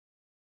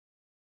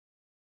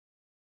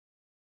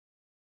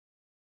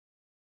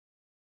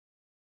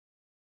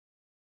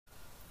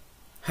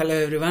Hello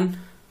everyone,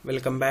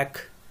 welcome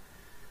back.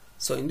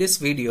 So in this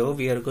video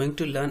we are going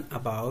to learn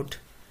about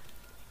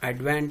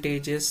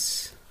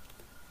advantages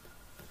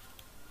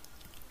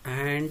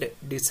and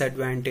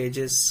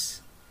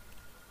disadvantages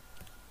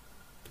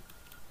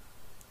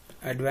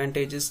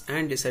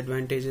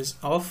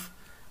of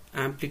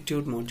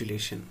amplitude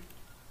modulation.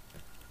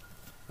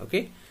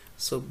 Okay,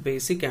 so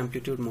basic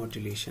amplitude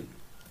modulation.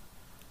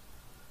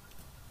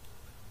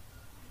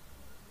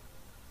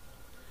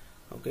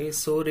 Okay,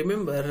 so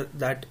remember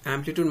that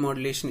amplitude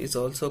modulation is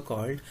also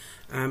called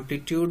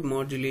amplitude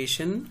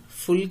modulation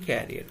full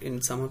carrier.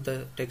 In some of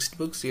the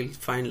textbooks you'll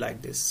find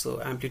like this. So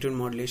amplitude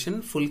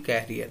modulation full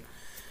carrier.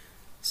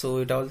 So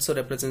it also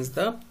represents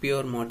the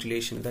pure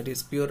modulation, that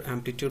is pure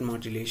amplitude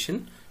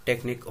modulation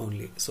technique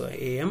only. So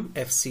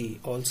AMFC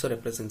also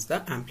represents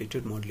the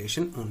amplitude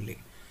modulation only.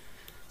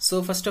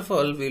 So first of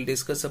all we'll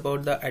discuss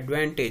about the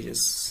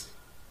advantages.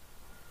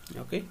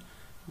 Okay,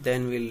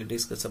 then we'll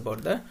discuss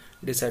about the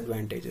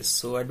disadvantages.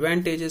 So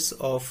advantages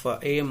of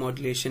AM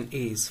modulation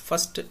is,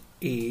 first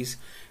is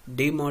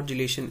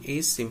demodulation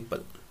is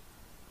simple.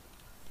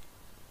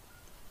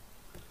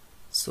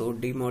 So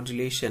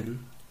demodulation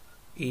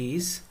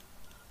is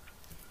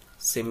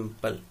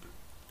simple.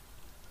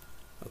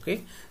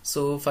 Okay,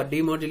 so for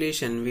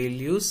demodulation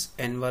we'll use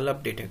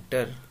envelope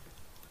detector.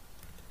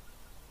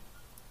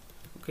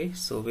 Okay,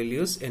 so we'll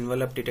use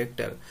envelope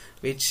detector,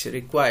 which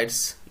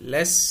requires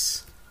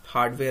less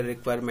hardware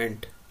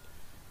requirement.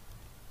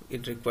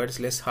 It requires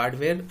less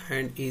hardware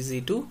and easy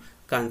to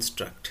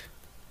construct.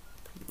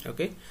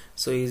 Okay,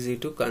 so easy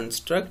to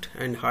construct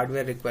and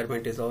hardware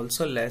requirement is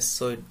also less,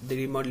 so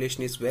the demodulation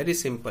is very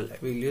simple.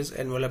 We'll use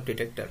envelope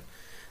detector.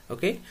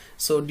 Okay,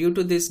 so due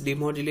to this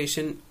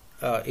demodulation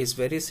is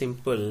very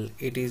simple,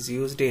 it is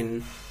used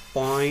in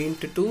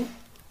point to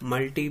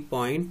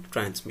multi-point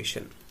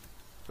transmission.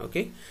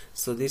 Okay,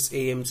 so this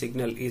AM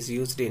signal is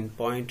used in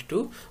point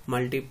to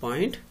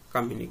multi-point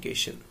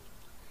communication.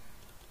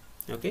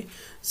 Okay,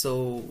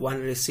 so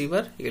one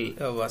receiver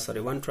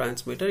one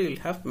transmitter, you'll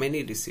have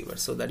many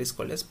receivers, so that is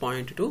called as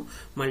point to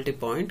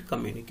multi-point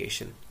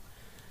communication.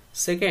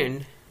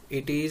 Second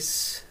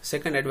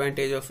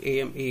advantage of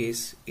AM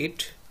is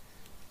it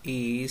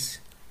is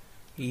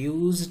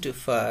used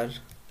for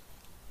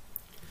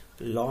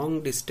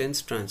long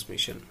distance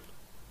transmission.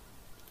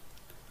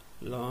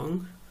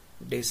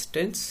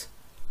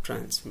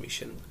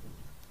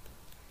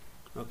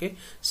 Okay,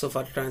 so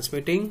for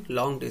transmitting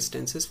long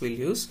distances we'll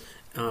use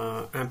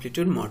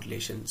amplitude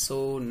modulation.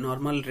 So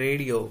normal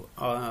radio,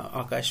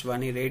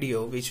 Akashvani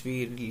radio, which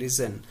we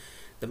listen,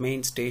 the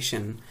main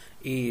station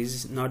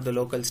is not the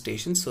local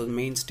station, so the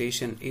main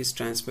station is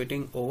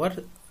transmitting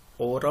over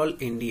overall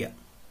India.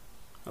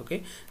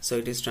 Okay, so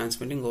it is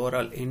transmitting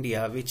overall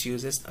India, which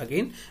uses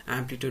again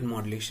amplitude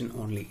modulation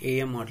only,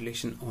 AM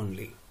modulation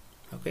only.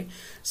 Okay,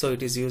 so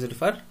it is used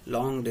for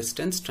long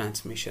distance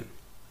transmission.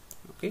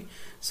 Okay,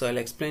 so I'll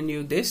explain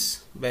you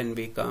this when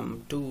we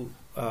come to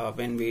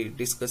when we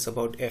discuss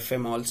about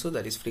FM also,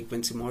 that is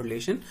frequency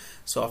modulation.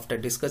 So after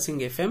discussing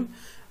FM,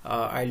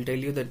 I'll tell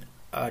you the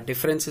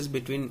differences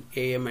between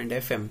AM and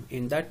FM.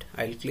 In that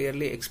I'll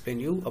clearly explain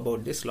you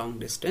about this long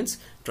distance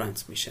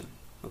transmission.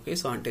 Okay,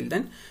 so until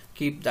then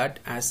keep that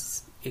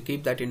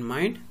in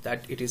mind,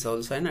 that it is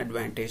also an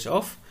advantage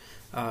of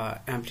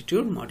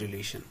amplitude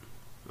modulation.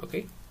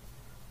 Okay,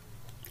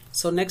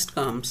 so next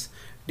comes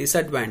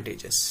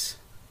disadvantages.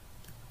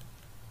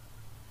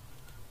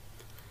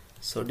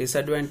 So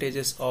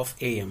disadvantages of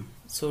AM.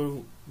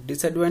 So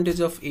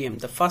disadvantage of AM,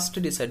 the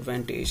first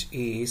disadvantage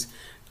is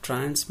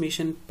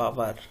transmission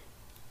power.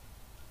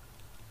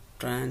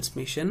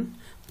 Transmission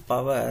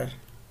power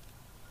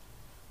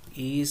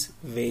is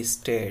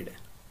wasted.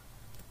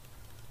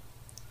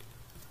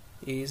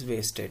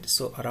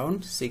 So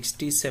around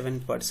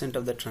 67%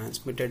 of the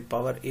transmitted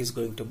power is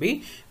going to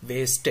be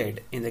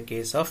wasted in the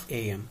case of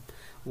AM.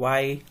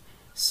 Why?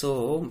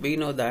 So we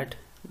know that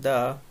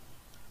the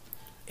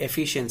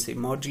efficiency,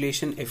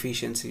 modulation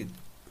efficiency.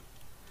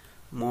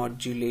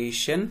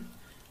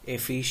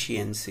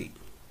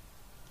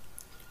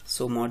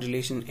 So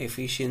modulation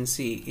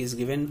efficiency is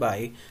given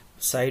by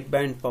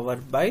sideband power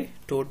by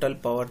total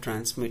power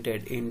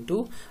transmitted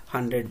into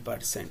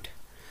 100%.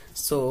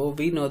 So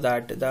we know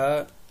that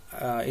the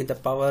in the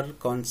power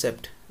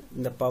concept,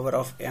 in the power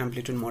of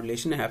amplitude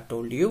modulation, I have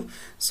told you,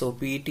 so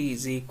PT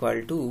is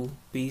equal to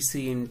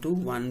PC into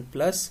 1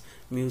 plus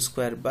mu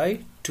square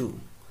by 2,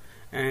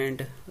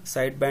 and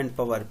sideband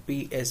power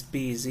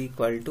PSB is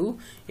equal to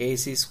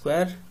AC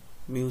square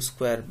mu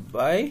square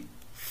by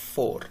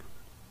 4.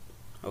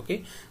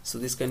 Okay, so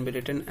this can be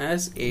written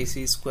as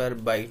AC square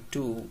by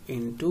 2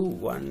 into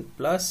 1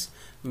 plus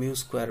mu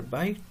square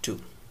by 2.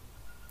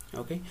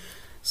 Okay,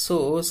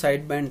 so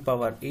sideband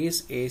power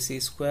is AC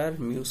square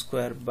mu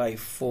square by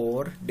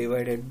 4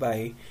 divided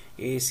by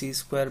AC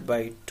square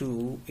by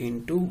 2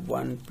 into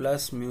 1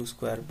 plus mu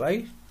square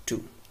by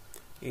 2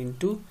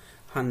 into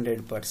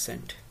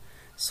 100%.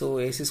 So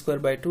AC square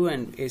by 2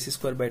 and AC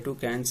square by 2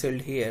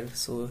 cancelled here,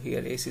 so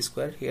here AC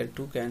square, here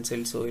 2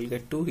 cancelled, so we'll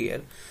get 2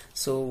 here.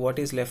 So what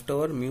is left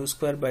over? Mu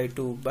square by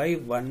 2 by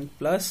 1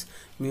 plus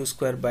mu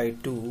square by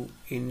 2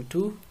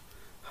 into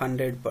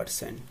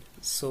 100%.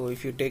 So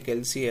if you take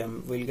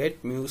LCM, we'll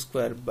get mu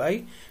square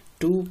by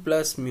 2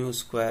 plus mu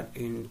square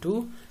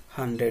into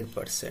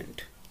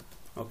 100%.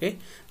 Okay,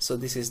 so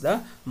this is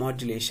the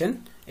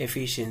modulation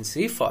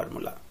efficiency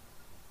formula.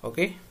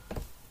 Okay,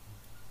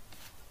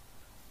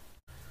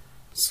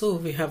 so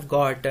we have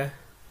got the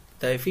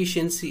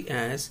efficiency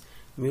as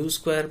mu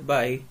square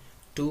by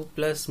 2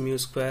 plus mu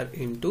square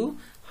into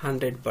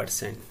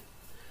 100%.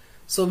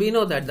 So we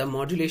know that the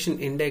modulation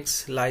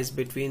index lies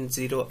between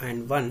 0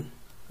 and 1.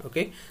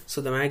 Okay,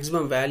 so the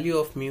maximum value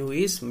of mu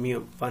is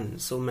mu 1,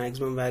 so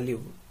maximum value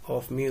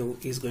of mu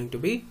is going to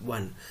be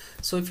 1.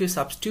 So if you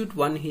substitute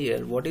 1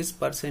 here, what is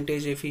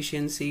percentage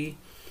efficiency?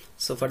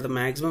 So for the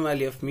maximum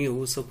value of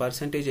mu, so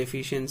percentage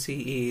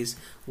efficiency is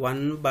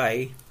 1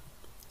 by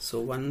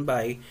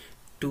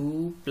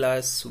 2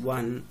 plus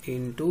 1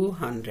 into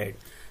 100,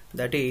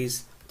 that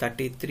is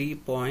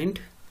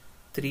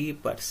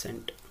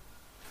 33.3%.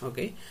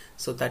 Okay,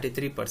 so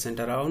 33%,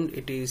 around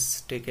it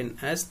is taken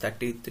as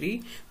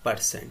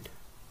 33%.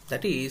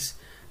 That is,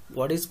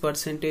 what is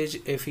percentage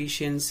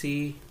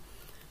efficiency?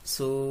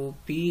 So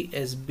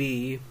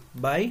PSB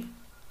by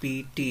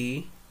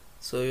PT,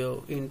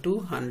 so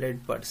into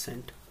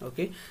 100%.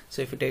 Okay,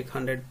 so if you take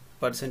 100%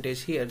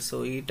 here,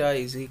 so eta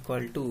is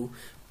equal to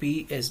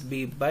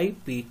PSB by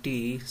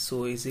PT,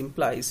 so it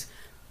implies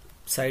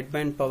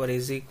sideband power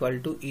is equal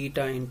to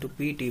eta into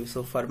PT.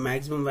 So for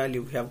maximum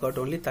value we have got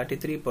only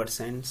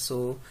 33%,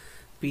 so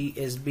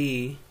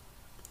PSB,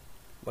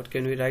 what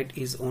can we write,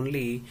 is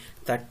only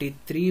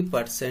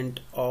 33%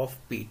 of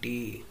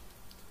PT.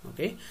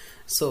 Okay,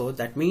 so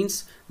that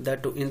means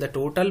that in the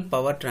total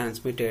power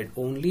transmitted,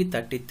 only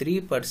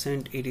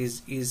 33% it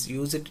is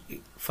used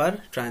for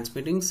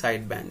transmitting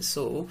sidebands.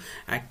 So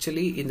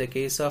actually in the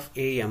case of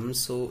AM,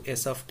 so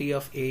S of t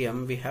of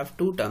AM, we have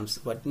two terms.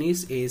 One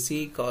is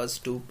AC cos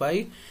 2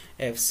 pi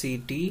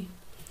FCT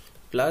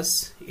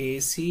plus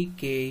AC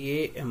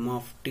Ka M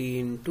of t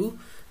into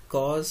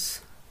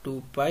cos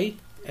 2 pi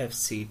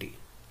FCT,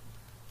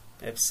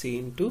 FC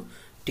into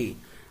t.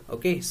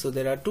 Okay, so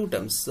there are two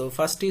terms. So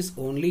first is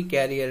only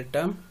carrier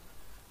term,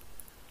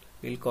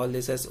 we'll call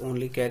this as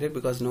only carrier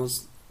because no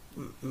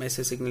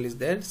message signal is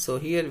there, so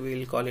here we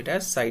will call it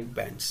as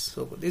sidebands.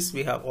 So this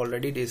we have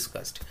already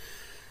discussed.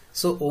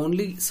 So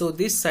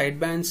this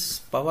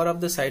sidebands, power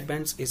of the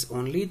sidebands is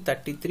only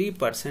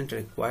 33%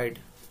 required,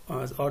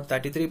 or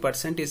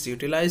 33% is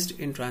utilized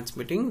in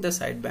transmitting the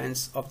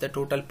sidebands of the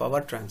total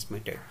power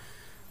transmitted.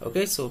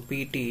 Okay, so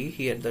PT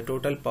here, the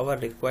total power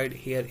required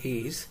here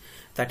is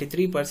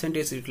 33%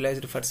 is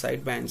utilized for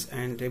sidebands,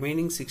 and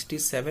remaining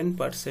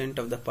 67%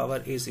 of the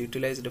power is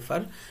utilized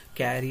for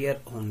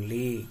carrier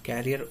only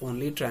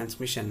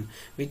transmission,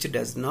 which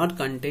does not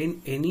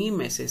contain any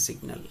message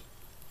signal.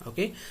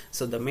 Okay,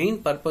 so the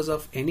main purpose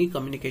of any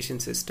communication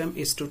system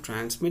is to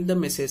transmit the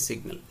message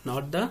signal,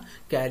 not the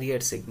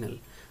carrier signal.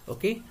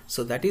 Okay,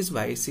 so that is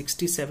why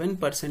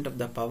 67% of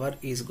the power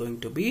is going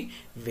to be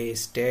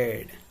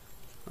wasted.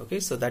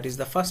 Okay, so that is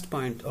the first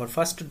point or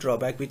first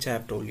drawback which I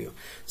have told you.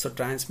 So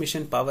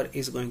transmission power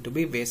is going to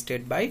be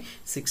wasted by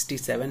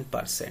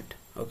 67%.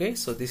 Okay,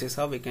 so this is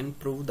how we can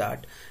prove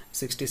that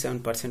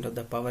 67% of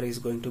the power is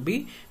going to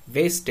be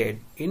wasted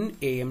in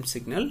AM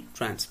signal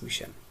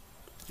transmission.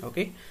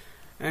 Okay,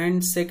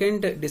 and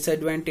second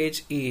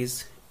disadvantage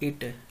is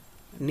it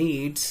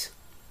needs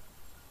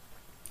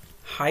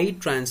high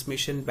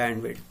transmission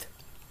bandwidth.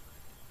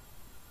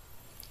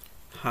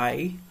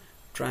 High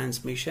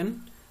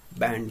transmission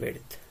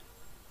bandwidth.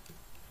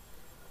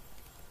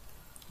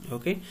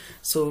 Okay,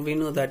 so we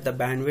know that the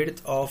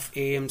bandwidth of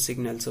AM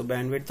signal, so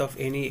bandwidth of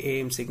any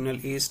AM signal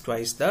is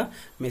twice the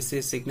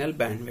message signal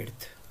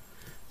bandwidth.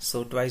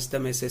 So twice the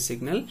message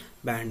signal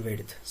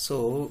bandwidth.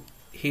 So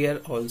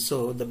here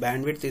also the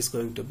bandwidth is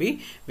going to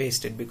be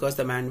wasted because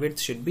the bandwidth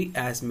should be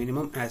as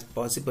minimum as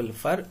possible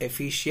for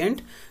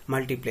efficient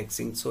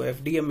multiplexing. So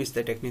FDM is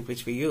the technique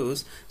which we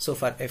use. So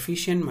for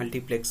efficient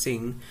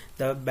multiplexing,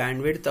 the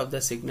bandwidth of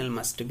the signal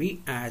must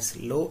be as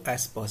low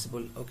as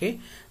possible. Okay,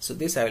 so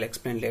this I will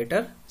explain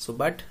later. So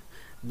but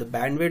the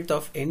bandwidth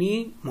of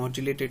any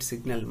modulated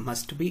signal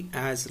must be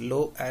as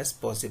low as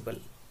possible.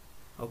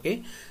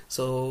 Okay,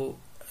 so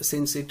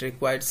since it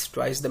requires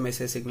twice the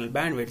message signal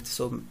bandwidth,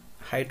 so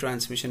high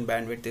transmission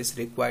bandwidth is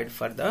required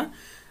for the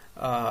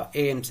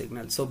AM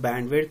signal. So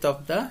bandwidth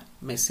of the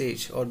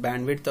message or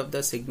bandwidth of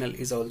the signal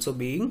is also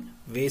being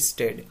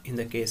wasted in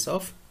the case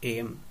of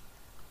AM.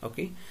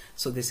 Okay,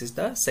 so this is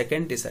the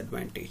second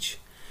disadvantage.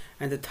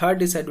 And the third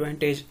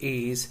disadvantage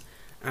is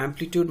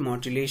amplitude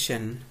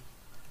modulation.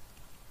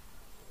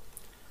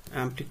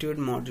 Amplitude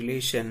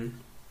modulation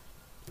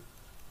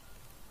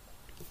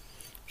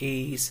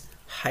is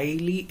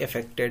highly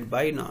affected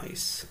by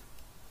noise.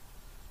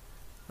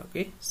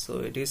 Okay, so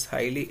it is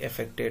highly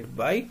affected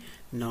by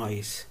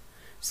noise.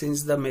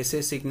 since the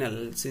message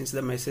signal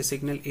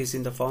is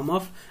in the form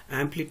of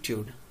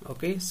amplitude.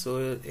 Okay,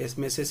 so as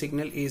message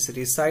signal is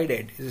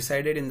resided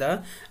in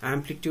the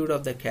amplitude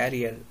of the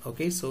carrier.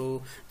 Okay,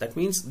 so that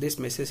means this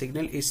message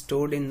signal is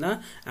stored in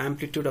the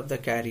amplitude of the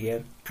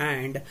carrier,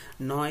 and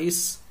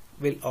noise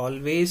will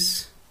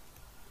always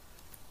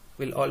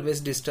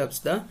disturbs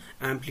the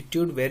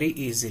amplitude very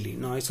easily.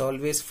 Noise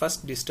always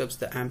first disturbs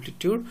the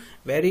amplitude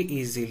very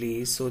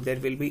easily, so there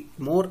will be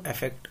more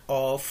effect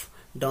of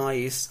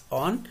noise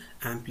on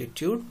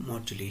amplitude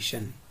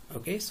modulation.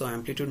 Okay, so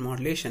amplitude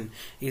modulation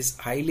is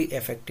highly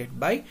affected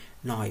by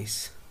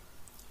noise.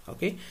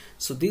 Okay,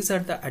 so these are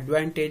the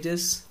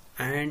advantages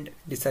and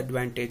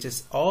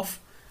disadvantages of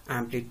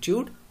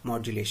amplitude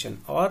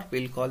modulation, or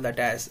we'll call that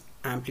as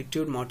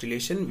amplitude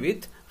modulation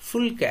with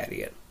full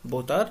carrier.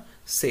 Both are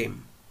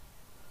same.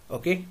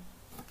 Okay.